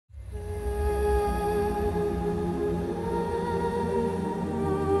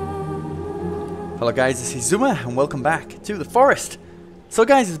Hello guys, this is Zuma and welcome back to the forest. So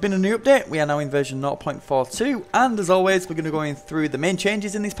guys, there's been a new update. We are now in version 0.42 and as always we're going to go in through the main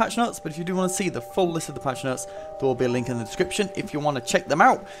changes in these patch notes, but if you do want to see the full list of the patch notes, there will be a link in the description if you want to check them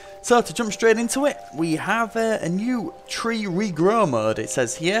out. So to jump straight into it, we have a new tree regrow mode, it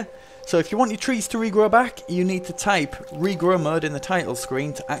says here. So if you want your trees to regrow back, you need to type regrow mode in the title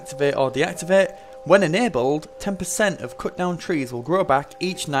screen to activate or deactivate. When enabled, 10% of cut down trees will grow back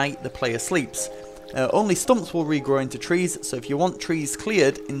each night the player sleeps. Only stumps will regrow into trees, so if you want trees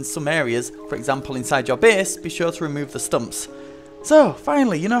cleared in some areas, for example inside your base, be sure to remove the stumps. So,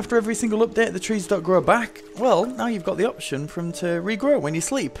 finally, you know, after every single update the trees don't grow back, well, now you've got the option for them to regrow when you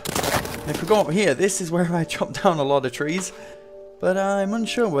sleep. And if we go up here, this is where I chop down a lot of trees, but I'm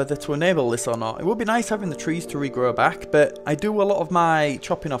unsure whether to enable this or not. It would be nice having the trees to regrow back, but I do a lot of my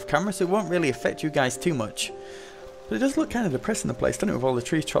chopping off camera, so it won't really affect you guys too much. But it does look kind of depressing, the place, doesn't it, with all the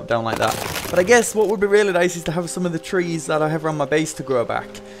trees chopped down like that. But I guess what would be really nice is to have some of the trees that I have around my base to grow back.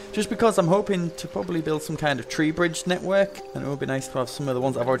 Just because I'm hoping to probably build some kind of tree bridge network, and it would be nice to have some of the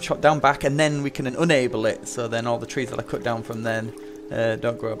ones that I've already chopped down back, and then we can enable it, so then all the trees that I cut down from then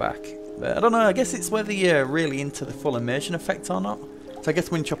don't grow back. But I don't know, I guess it's whether you're really into the full immersion effect or not. So I guess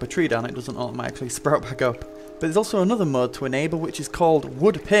when you chop a tree down, it doesn't automatically sprout back up. But there's also another mode to enable, which is called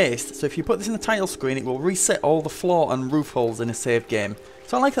woodpaste. So if you put this in the title screen, it will reset all the floor and roof holes in a saved game.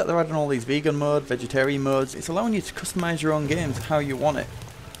 So I like that they're adding all these vegan mode, vegetarian modes. It's allowing you to customize your own games how you want it.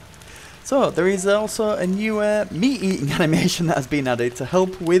 So there is also a new meat eating animation that has been added to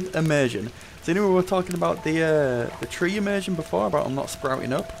help with immersion. So you know we were talking about the tree immersion before, about them not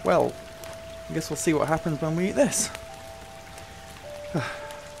sprouting up? Well, I guess we'll see what happens when we eat this.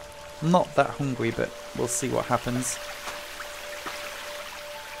 I'm not that hungry, but we'll see what happens.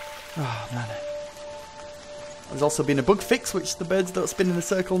 Oh man. There's also been a bug fix, which the birds don't spin in a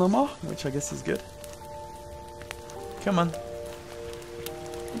circle no more, which I guess is good. Come on.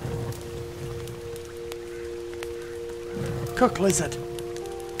 Cook lizard.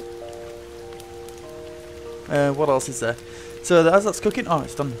 What else is there? So as that's cooking, oh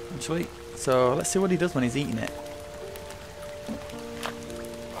it's done actually. So let's see what he does when he's eating it.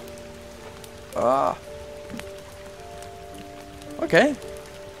 Ah. Okay.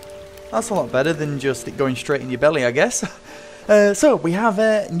 That's a lot better than just it going straight in your belly, I guess. So we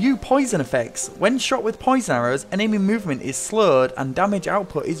have new poison effects. When shot with poison arrows, enemy movement is slowed and damage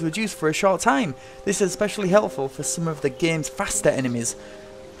output is reduced for a short time. This is especially helpful for some of the game's faster enemies.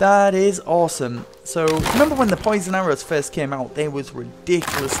 That is awesome. So remember when the poison arrows first came out, they was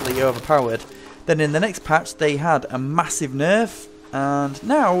ridiculously overpowered. Then in the next patch they had a massive nerf. And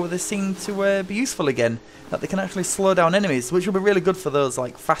now they seem to be useful again, that they can actually slow down enemies, which will be really good for those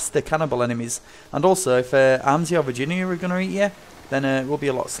like faster cannibal enemies. And also if Amzi or Virginia are going to eat you, then it will be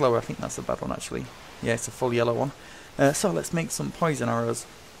a lot slower. I think that's a bad one actually. Yeah, it's a full yellow one. So let's make some poison arrows.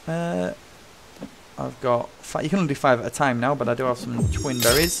 I've got, you can only do 5 at a time now, but I do have some twin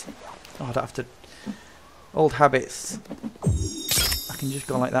berries. Oh, I don't have to, old habits. I can just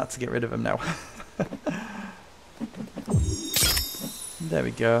go like that to get rid of them now. There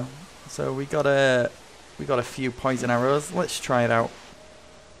we go. So we got a few poison arrows. Let's try it out.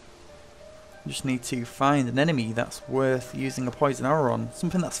 Just need to find an enemy that's worth using a poison arrow on.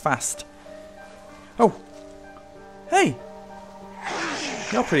 Something that's fast. Oh! Hey!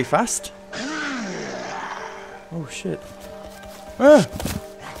 You're pretty fast. Oh shit. Ah!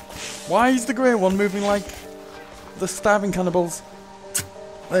 Why is the grey one moving like the starving cannibals?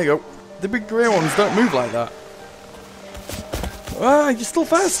 There you go. The big grey ones don't move like that. Ah, you're still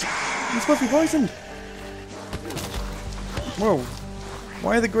fast! You're supposed to be poisoned! Whoa.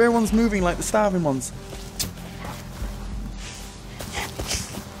 Why are the grey ones moving like the starving ones?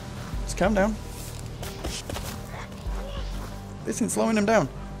 Just calm down. This isn't slowing him down.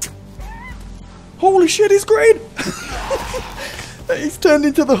 Holy shit, he's green! He's turned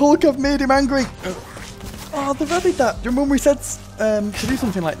into the Hulk, I've made him angry! Oh, they've added that. Do you remember we said to do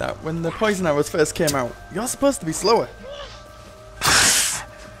something like that when the poison arrows first came out? You're supposed to be slower.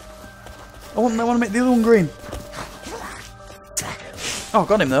 I want to make the other one green. Oh,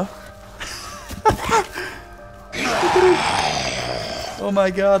 got him though. Oh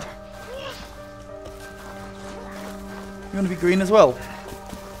my god. You want to be green as well?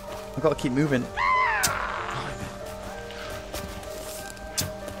 I've got to keep moving.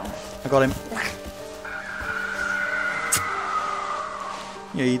 I got him.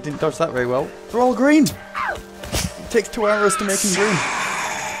 Yeah, you didn't dodge that very well. They're all green. It takes 2 arrows to make them green.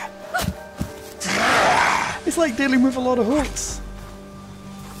 It's like dealing with a lot of hooks.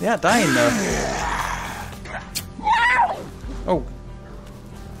 They aren't dying though. Oh.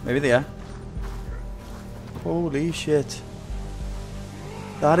 Maybe they are. Holy shit.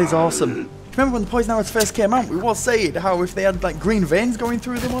 That is awesome. Remember when the poison arrows first came out, we was saying how if they had like green veins going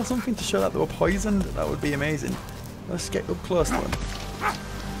through them or something to show that they were poisoned, that would be amazing. Let's get up close to them. That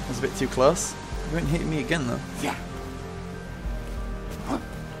was a bit too close. You weren't hitting me again though. Yeah.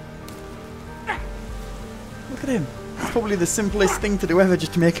 Look at him. It's probably the simplest thing to do ever,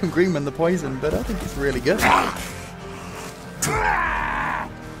 just to make him green when they're poisoned, but I think it's really good.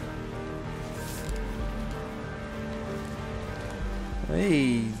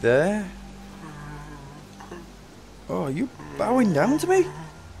 Hey there. Oh, are you bowing down to me?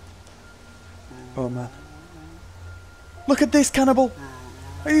 Oh man. Look at this, cannibal.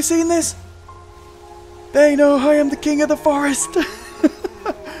 Are you seeing this? They know I am the king of the forest.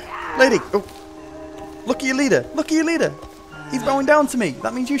 Lady, oh. Look at your leader. Look at your leader. He's bowing down to me.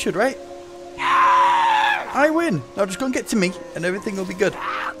 That means you should, right? I win. Now just go and get to me and everything will be good.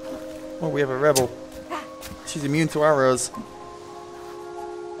 Oh, we have a rebel. She's immune to arrows.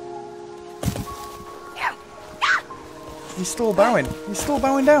 He's still bowing. He's still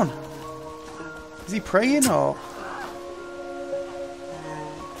bowing down. Is he praying or...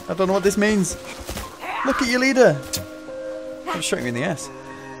 I don't know what this means. Look at your leader. I'll shoot you in the ass.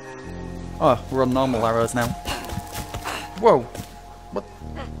 Oh, we're on normal arrows now. Whoa. What?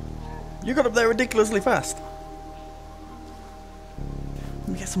 You got up there ridiculously fast. Let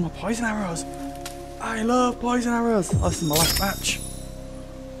me get some more poison arrows. I love poison arrows. Oh, this is my last match.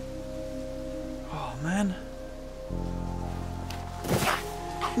 Oh, man.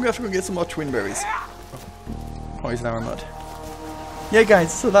 I'm gonna have to go get some more twin berries. Oh, poison arrow mud. Yeah,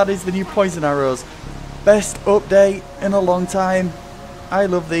 guys, so that is the new poison arrows. Best update in a long time. I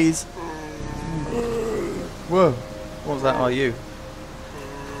love these. Whoa, what was that? Oh, you.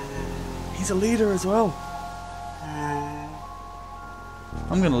 He's a leader as well.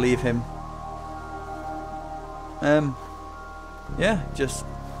 I'm gonna leave him. Yeah, just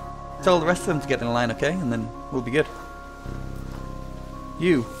tell the rest of them to get in line, okay? And then we'll be good.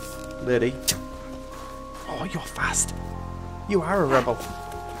 You, lady. Oh, you're fast. You are a rebel.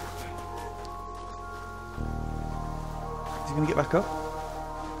 Is he gonna get back up?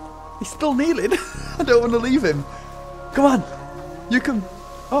 He's still kneeling. I don't want to leave him. Come on. You can...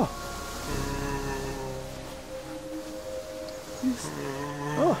 Oh.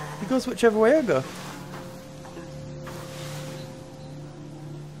 Oh, he goes whichever way I go.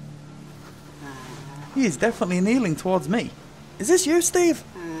 He is definitely kneeling towards me. Is this you, Steve?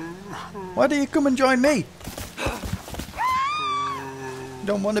 Why don't you come and join me? You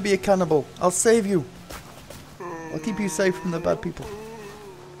don't want to be a cannibal. I'll save you. I'll keep you safe from the bad people.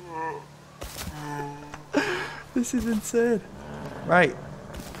 This is insane. Right.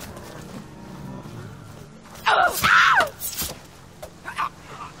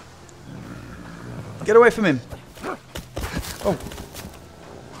 Get away from him. Oh.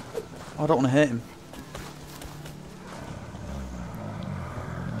 I don't want to hurt him.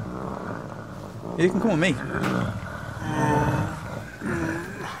 You can come with me.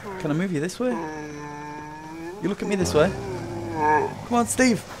 Can I move you this way? You look at me this way. Come on,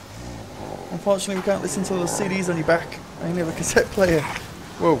 Steve. Unfortunately, we can't listen to those CDs on your back. I only have a cassette player.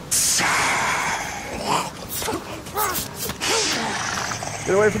 Whoa.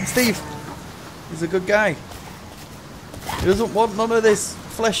 Get away from Steve. He's a good guy. He doesn't want none of this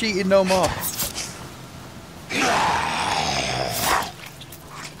flesh eating no more.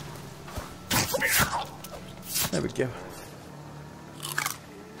 There we go.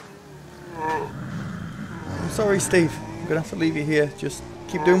 I'm sorry, Steve. I'm gonna have to leave you here. Just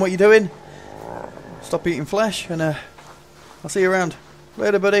keep doing what you're doing. Stop eating flesh, and I'll see you around.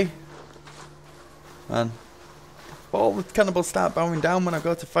 Later, buddy. Man, if all the cannibals start bowing down when I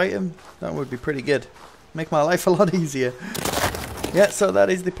go to fight him, that would be pretty good. Make my life a lot easier. Yeah, so that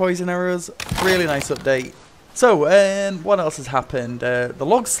is the poison arrows. Really nice update. So, what else has happened? The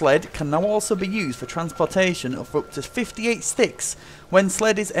log sled can now also be used for transportation of up to 58 sticks. When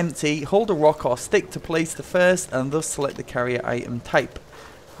sled is empty, hold a rock or stick to place the first and thus select the carrier item type.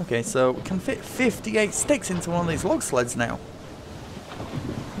 Okay, so we can fit 58 sticks into one of these log sleds now.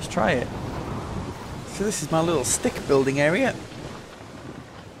 Let's try it. So this is my little stick building area.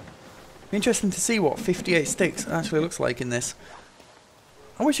 Be interesting to see what 58 sticks actually looks like in this.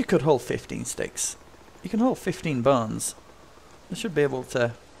 I wish you could hold 15 sticks. You can hold 15 bones. I should be able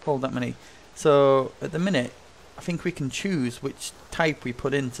to hold that many. So at the minute, I think we can choose which type we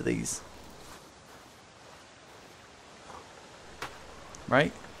put into these.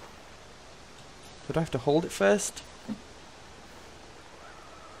 Right? Would I have to hold it first?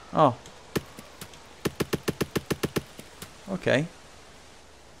 Oh.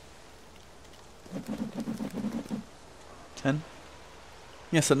 10.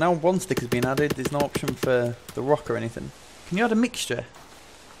 Yeah, so now one stick has been added. There's no option for the rock or anything. Can you add a mixture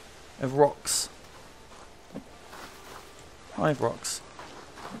of rocks? 5 rocks.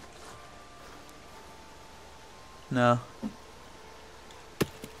 No.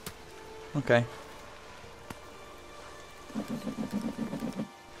 Okay.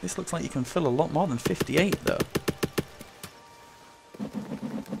 This looks like you can fill a lot more than 58 though.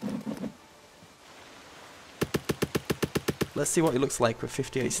 Let's see what it looks like with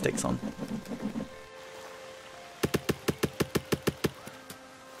 58 sticks on.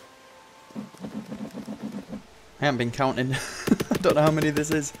 I haven't been counting. I don't know how many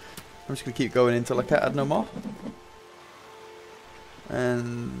this is. I'm just going to keep going until I can't add no more.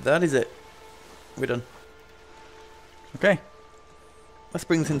 And that is it. We're done. Okay. Let's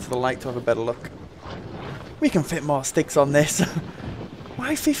bring this into the light to have a better look. We can fit more sticks on this.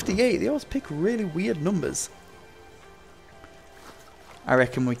 Why 58? They always pick really weird numbers. I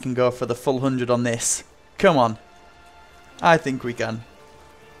reckon we can go for the full 100 on this. Come on. I think we can.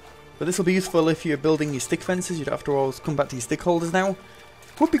 But this will be useful if you're building your stick fences. You'd have to always come back to your stick holders now.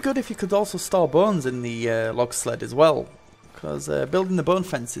 Would be good if you could also store bones in the log sled as well. Because building the bone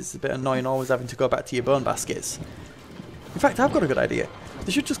fences is a bit annoying, always having to go back to your bone baskets. In fact, I've got a good idea.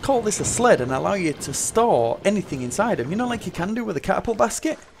 They should just call this a sled and allow you to store anything inside them. You know, like you can do with a catapult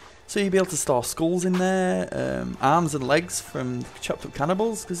basket? So you'll be able to store skulls in there, arms and legs from chopped up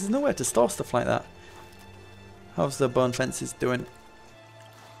cannibals, because there's nowhere to store stuff like that. How's the bone fences doing?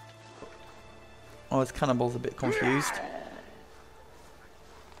 Oh, this cannibal's a bit confused.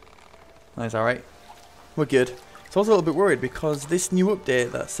 That's alright. We're good. So I was a little bit worried because this new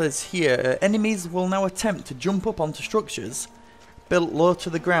update that says here, enemies will now attempt to jump up onto structures built low to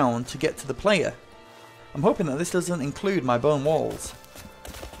the ground to get to the player. I'm hoping that this doesn't include my bone walls.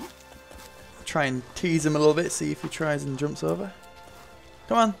 I'll try and tease him a little bit, see if he tries and jumps over.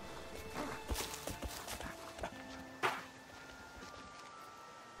 Come on.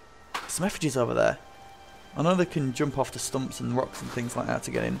 Some effigies over there. I know they can jump off the stumps and rocks and things like that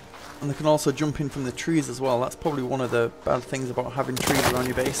to get in. And they can also jump in from the trees as well. That's probably one of the bad things about having trees around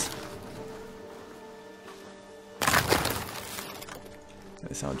your base. Get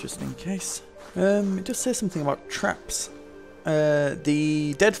this out just in case. It does say something about traps.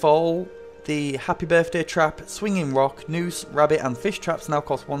 The deadfall, the happy birthday trap, swinging rock, noose, rabbit and fish traps now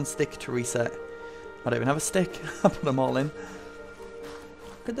cost 1 stick to reset. I don't even have a stick. I put them all in.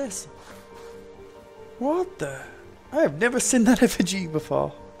 Look at this. What the? I have never seen that effigy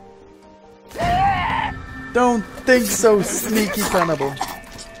before. Don't think so, sneaky cannibal.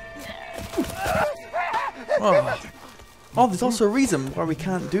 Oh. Oh, there's also a reason why we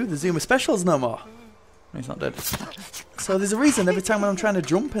can't do the Zuma specials no more. He's not dead. So there's a reason every time when I'm trying to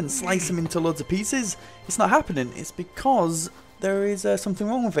jump and slice him into loads of pieces, it's not happening. It's because there is something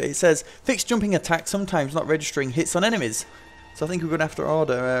wrong with it. It says, fixed jumping attack sometimes not registering hits on enemies. So I think we're going to have to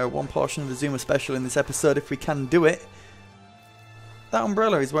order one portion of the Zuma special in this episode if we can do it. That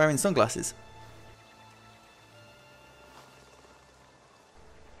umbrella is wearing sunglasses.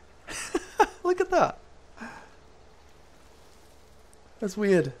 Look at that. That's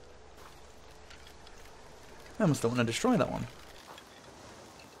weird. I must don't want to destroy that one.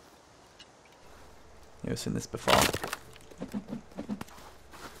 You've seen this before.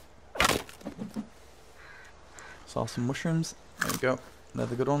 Saw some mushrooms. There we go. They're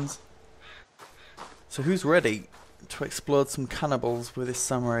the good ones. So who's ready to explode some cannibals with this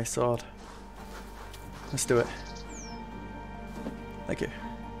samurai sword? Let's do it. Thank you.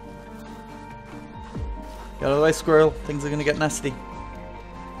 Get out of the way, squirrel. Things are going to get nasty.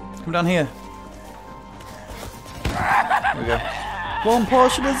 Come down here. There we go. One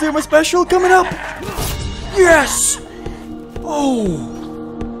portion of Zuma special coming up! Yes!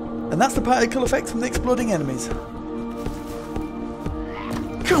 Oh! And that's the particle effect from the exploding enemies.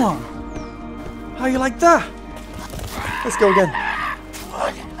 Come on! How you like that? Let's go again.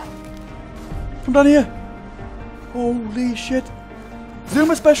 Come down here. Holy shit.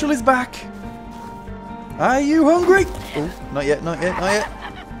 Zuma special is back. Are you hungry? Oh, not yet, not yet, not yet.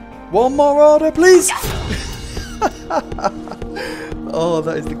 One more order, please. Oh,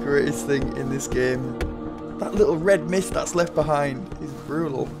 that is the greatest thing in this game. That little red mist that's left behind is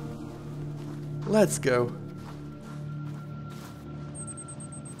brutal. Let's go.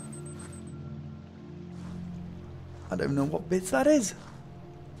 I don't even know what bits that is.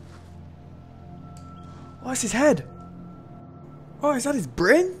 Oh, it's his head. Oh, is that his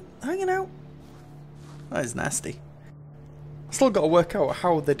brain hanging out? That is nasty. Still got to work out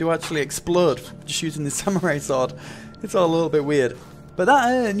how they do actually explode just using the samurai sword. It's all a little bit weird. But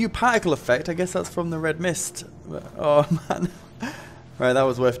that new particle effect, I guess that's from the red mist. Oh man. Right, that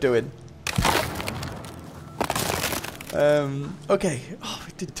was worth doing. Okay. Oh,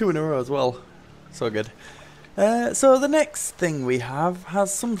 we did 2 in a row as well. So good. So the next thing we have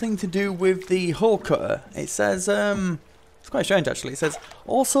has something to do with the hole cutter. It says, it's quite strange actually. It says,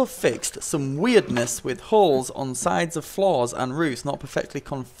 also fixed some weirdness with holes on sides of floors and roofs not perfectly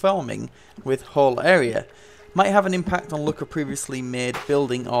conforming with hole area. Might have an impact on look of previously made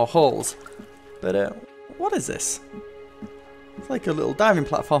building or holes. But what is this? It's like a little diving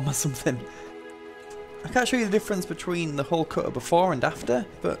platform or something. I can't show you the difference between the hole cutter before and after,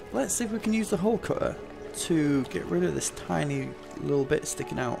 but let's see if we can use the hole cutter to get rid of this tiny little bit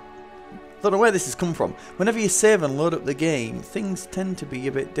sticking out. I don't know where this has come from. Whenever you save and load up the game, things tend to be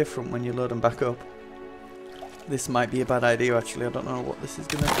a bit different when you load them back up. This might be a bad idea actually, I don't know what this is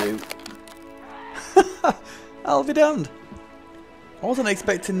going to do. I'll be damned. I wasn't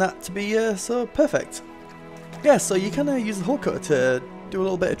expecting that to be so perfect. Yeah, so you can use the hole cutter to do a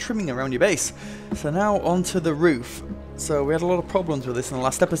little bit of trimming around your base. So now onto the roof. So we had a lot of problems with this in the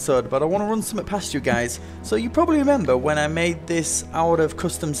last episode, but I want to run something past you guys. So you probably remember when I made this out of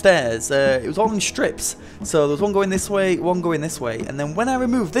custom stairs, it was all in strips. So there was one going this way, one going this way, and then when I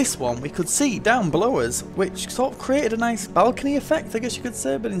removed this one, we could see down below us, which sort of created a nice balcony effect, I guess you could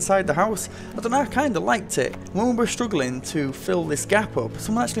say, but inside the house. I don't know, I kind of liked it. When we were struggling to fill this gap up,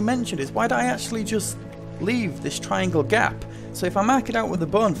 someone actually mentioned is why don't I actually just leave this triangle gap? So if I mark it out with a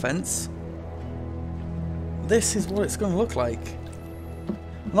bone fence, this is what it's going to look like.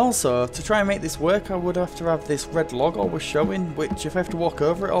 And also, to try and make this work, I would have to have this red log always showing, which if I have to walk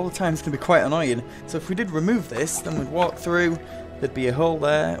over it all the time, it's going to be quite annoying. So if we did remove this, then we'd walk through, there'd be a hole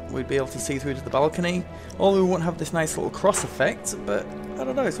there, we'd be able to see through to the balcony. Although we wouldn't have this nice little cross effect, but I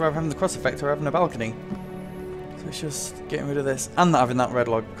don't know, it's either having the cross effect or having a balcony. So it's just getting rid of this, and not having that red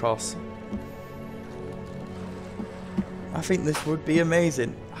log cross. I think this would be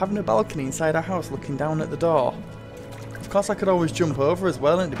amazing. Having a balcony inside our house looking down at the door. Of course I could always jump over as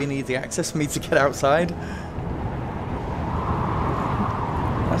well and it'd be an easy access for me to get outside.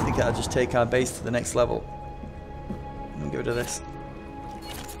 I think that'll just take our base to the next level. Let me get rid of this.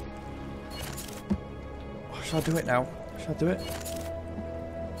 Oh, shall I do it now? Shall I do it?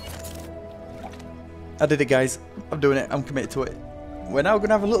 I did it, guys. I'm doing it. I'm committed to it. We're now going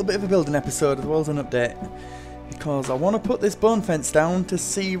to have a little bit of a building episode as well as an update. Because I want to put this bone fence down to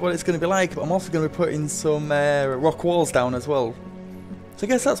see what it's going to be like, but I'm also going to be putting some rock walls down as well. So I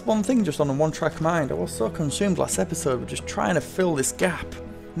guess that's one thing just on a one-track mind. I was so consumed last episode with just trying to fill this gap.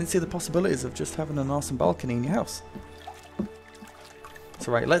 I didn't see the possibilities of just having an awesome balcony in your house.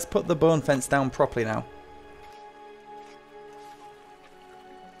 So right, let's put the bone fence down properly now.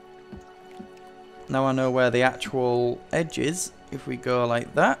 Now I know where the actual edge is. If we go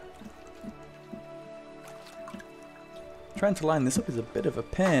like that. Trying to line this up is a bit of a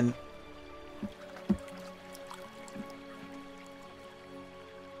pain.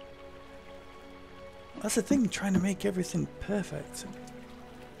 That's the thing, trying to make everything perfect.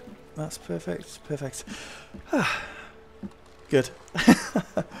 That's perfect, perfect. Good.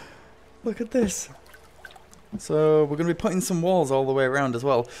 Look at this. So we're going to be putting some walls all the way around as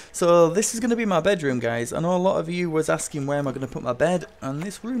well. So this is going to be my bedroom, guys. I know a lot of you was asking where am I going to put my bed, and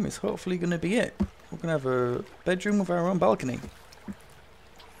this room is hopefully going to be it. We're going to have a bedroom with our own balcony.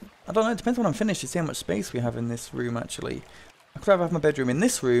 I don't know, it depends when I'm finished to see how much space we have in this room actually. I could either have my bedroom in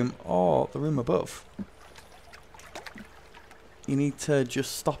this room or the room above. You need to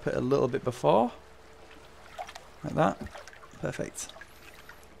just stop it a little bit before. Like that. Perfect.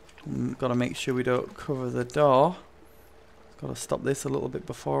 Got to make sure we don't cover the door. Got to stop this a little bit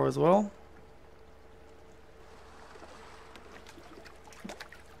before as well.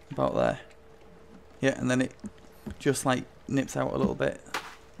 About there. Yeah, and then it just like nips out a little bit.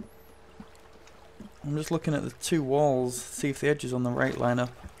 I'm just looking at the two walls, see if the edge is on the right line up.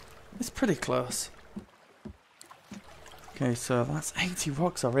 It's pretty close. Okay, so that's 80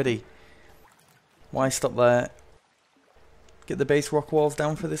 rocks already. Why stop there? Get the base rock walls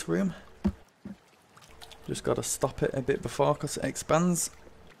down for this room. Just got to stop it a bit before because it expands.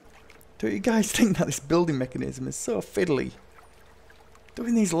 Don't you guys think that this building mechanism is so fiddly?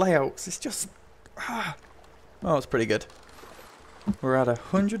 Doing these layouts, it's just... Oh, it's pretty good. We're at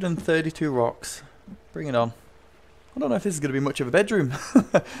 132 rocks. Bring it on. I don't know if this is going to be much of a bedroom.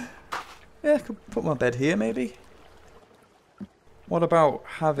 Yeah, I could put my bed here maybe. What about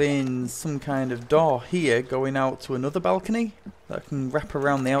having some kind of door here going out to another balcony that can wrap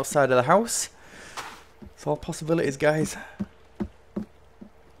around the outside of the house? It's all possibilities, guys.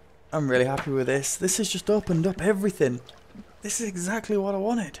 I'm really happy with this. This has just opened up everything. This is exactly what I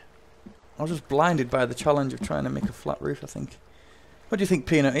wanted. I was just blinded by the challenge of trying to make a flat roof, I think. What do you think,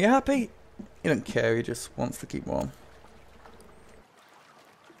 Peanut? Are you happy? He don't care, he just wants to keep warm.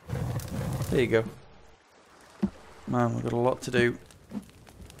 There you go. Man, we've got a lot to do.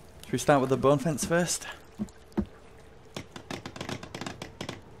 Should we start with the bone fence first?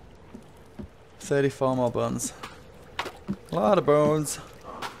 34 more bones. A lot of bones.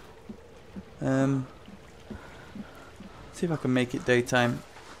 See if I can make it daytime.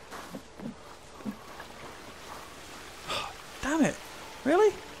 Damn it!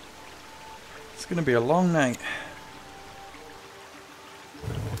 Really? It's gonna be a long night.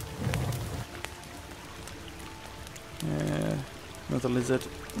 Yeah, another lizard.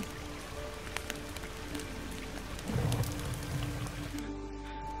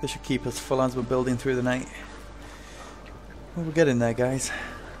 This should keep us full as we're building through the night. Well, we're getting there, guys.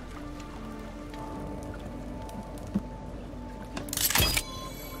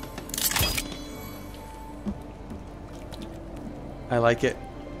 I like it.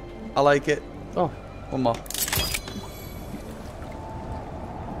 I like it. Oh, one more.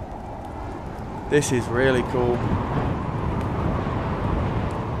 This is really cool.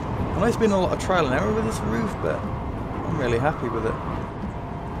 I know it's been a lot of trial and error with this roof, but I'm really happy with it.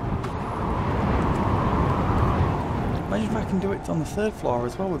 Imagine if I can do it on the 3rd floor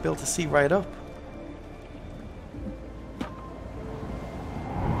as well, we'll be able to see right up.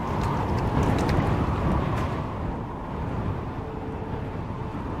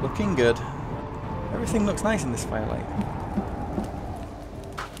 Looking good. Everything looks nice in this firelight.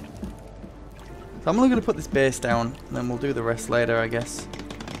 So I'm only going to put this base down, and then we'll do the rest later, I guess.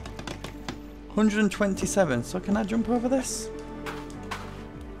 127, so can I jump over this?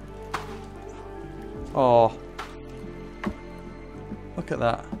 Oh. Look at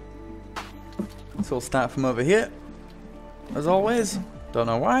that. So we'll start from over here. As always. Don't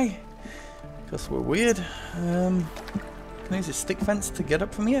know why. Because we're weird. Can I use a stick fence to get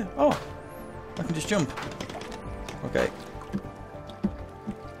up from here? Oh. I can just jump. Okay.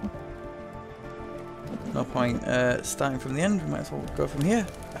 No point starting from the end. We might as well go from here.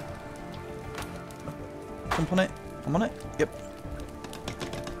 Jump on it. I'm on it. Yep.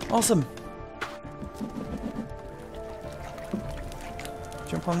 Awesome.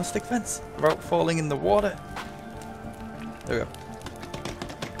 Jump on the stick fence without falling in the water. There we go.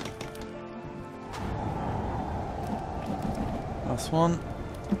 Last one.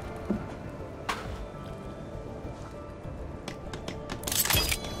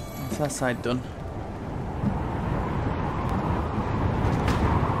 That's that side done.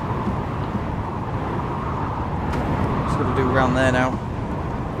 Just got to do around there now.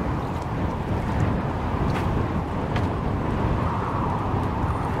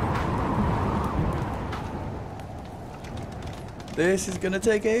 This is gonna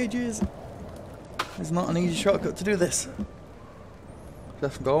take ages. It's not an easy shortcut to do this.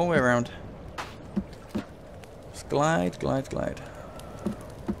 Just go all the way around. Just glide, glide, glide.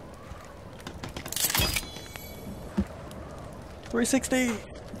 $360.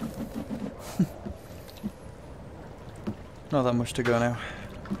 Not that much to go now.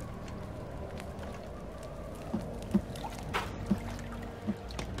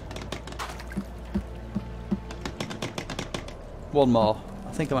 One more.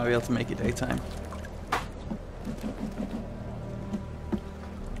 I think I might be able to make it daytime.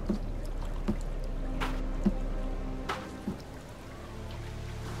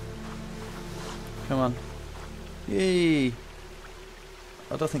 Come on. Yay!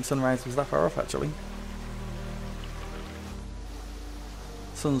 I don't think sunrise was that far off actually.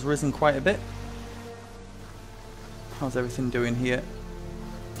 Sun's risen quite a bit. How's everything doing here?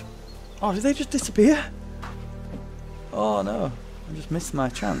 Oh, did they just disappear? Oh no, I just missed my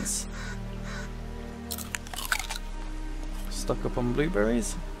chance. Stock up on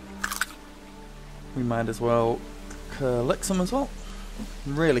blueberries. We might as well collect some as well.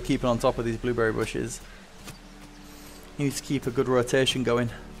 I'm really keeping on top of these blueberry bushes. You need to keep a good rotation going.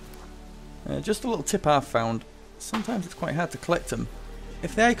 Just a little tip I've found. Sometimes it's quite hard to collect them.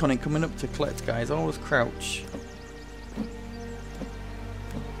 If the icon ain't coming up to collect, guys, always crouch.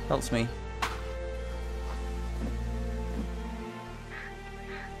 Helps me.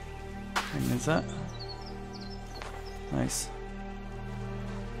 And there's that. Nice.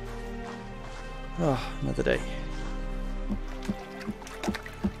 Oh, another day.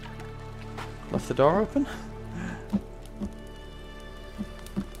 Left the door open.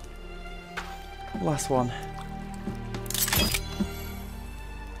 Last one.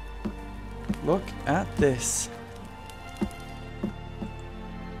 Look at this.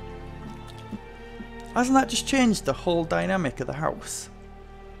 Hasn't that just changed the whole dynamic of the house?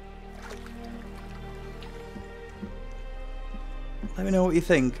 Let me know what you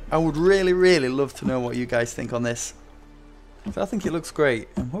think. I would really, really love to know what you guys think on this. So I think it looks great.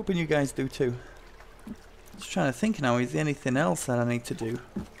 I'm hoping you guys do too. Just trying to think now, is there anything else that I need to do?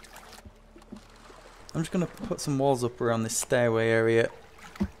 I'm just going to put some walls up around this stairway area.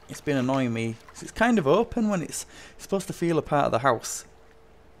 It's been annoying me, because it's kind of open when it's supposed to feel a part of the house.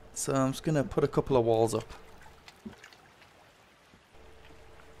 So I'm just going to put a couple of walls up.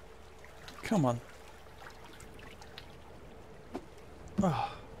 Come on.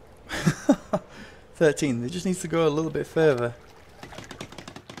 Oh. 13, it just needs to go a little bit further.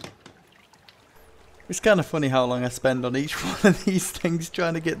 It's kind of funny how long I spend on each one of these things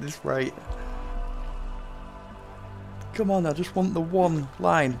trying to get this right. Come on, I just want the one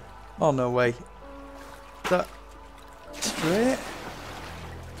line. Oh, no way. Is that straight?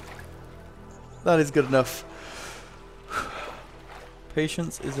 That is good enough.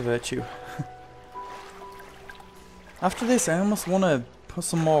 Patience is a virtue. After this, I almost want to put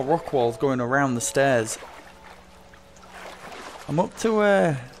some more rock walls going around the stairs. I'm up to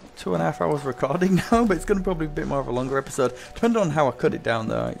 2.5 hours recording now, but it's going to probably be a bit more of a longer episode. Depending on how I cut it down,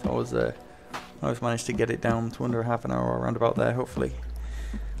 though. I always managed to get it down to under half an hour, around about there, hopefully.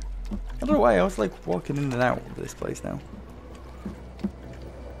 I don't know why, I was like walking in and out of this place now.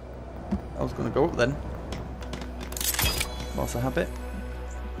 I was going to go up then. Force a habit.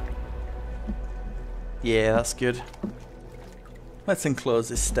 Yeah, that's good. Let's enclose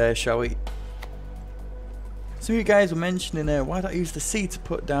this stair, shall we? Some of you guys were mentioning why don't I use the C to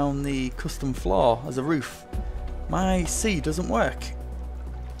put down the custom floor as a roof? My C doesn't work,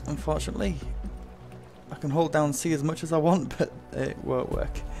 unfortunately. I can hold down C as much as I want, but it won't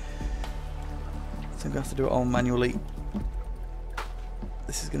work. So I'm going to have to do it all manually.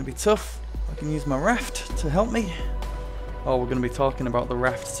 This is going to be tough. I can use my raft to help me. Oh, we're going to be talking about the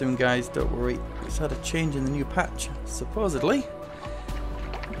raft soon, guys, don't worry. It's had a change in the new patch, supposedly.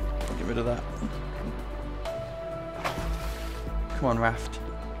 Get rid of that. Come on, raft.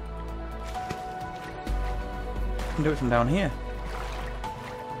 I can do it from down here.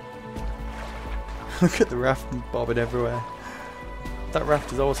 Look at the raft bobbing everywhere. That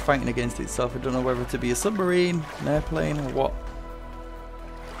raft is always fighting against itself. I don't know whether to be a submarine, an airplane, or what.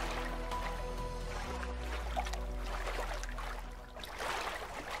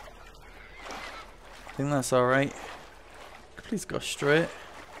 I think that's alright. Please go straight.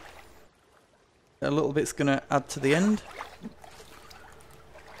 A little bit's going to add to the end.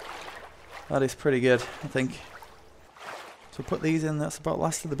 That is pretty good, I think. So put these in, that's about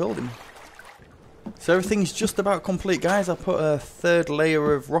last of the building. So everything's just about complete, guys. I put a third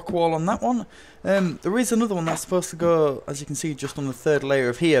layer of rock wall on that one. There is another one that's supposed to go, as you can see, just on the third layer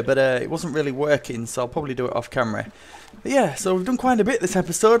of here, but it wasn't really working, so I'll probably do it off camera. But yeah, so we've done quite a bit this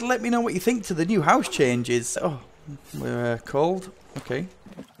episode. Let me know what you think to the new house changes. Oh, we're cold. Okay,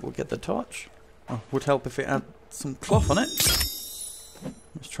 we'll get the torch. Oh, would help if it had some cloth on it.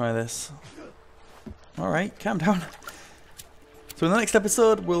 Let's try this. Alright, calm down. So in the next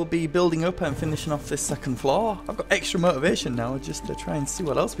episode, we'll be building up and finishing off this second floor. I've got extra motivation now just to try and see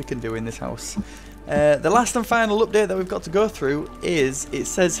what else we can do in this house. The last and final update that we've got to go through is, it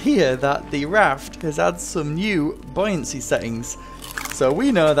says here that the raft has had some new buoyancy settings. So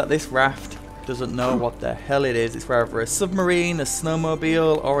we know that this raft doesn't know what the hell it is. It's either a submarine, a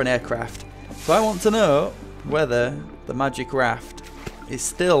snowmobile, or an aircraft. So I want to know whether the magic raft is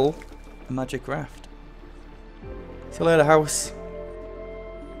still a magic raft. See you later, house.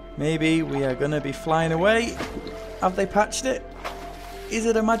 Maybe we are going to be flying away. Have they patched it? Is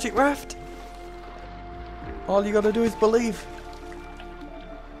it a magic raft? All you got to do is believe.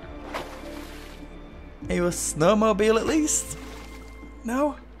 Are you a snowmobile at least?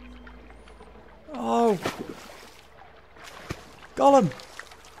 No? Oh. Gollum.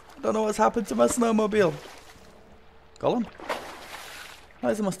 I don't know what's happened to my snowmobile. Gollum?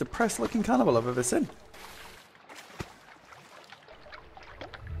 That is the most depressed looking cannibal I've ever seen.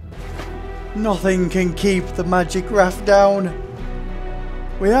 Nothing can keep the magic raft down.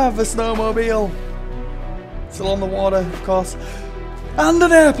 We have a snowmobile. Still on the water, of course. And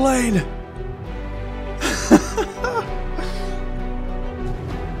an airplane!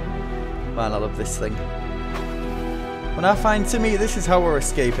 Man, I love this thing. When I find Timmy, this is how we're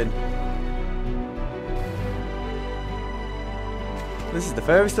escaping. This is the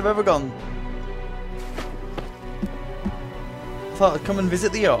furthest I've ever gone. I thought I'd come and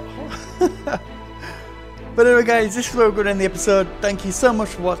visit the yacht. But anyway, guys, this is where we're going to end the episode. Thank you so much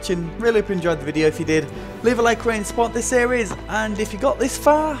for watching. Really hope you enjoyed the video. If you did, leave a like, rate and support this series. And if you got this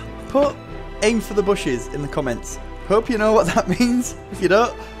far, put aim for the bushes in the comments. Hope you know what that means. If you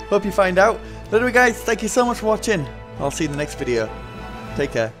don't, hope you find out. But anyway guys, thank you so much for watching. I'll see you in the next video.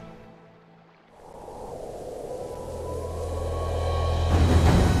 Take care.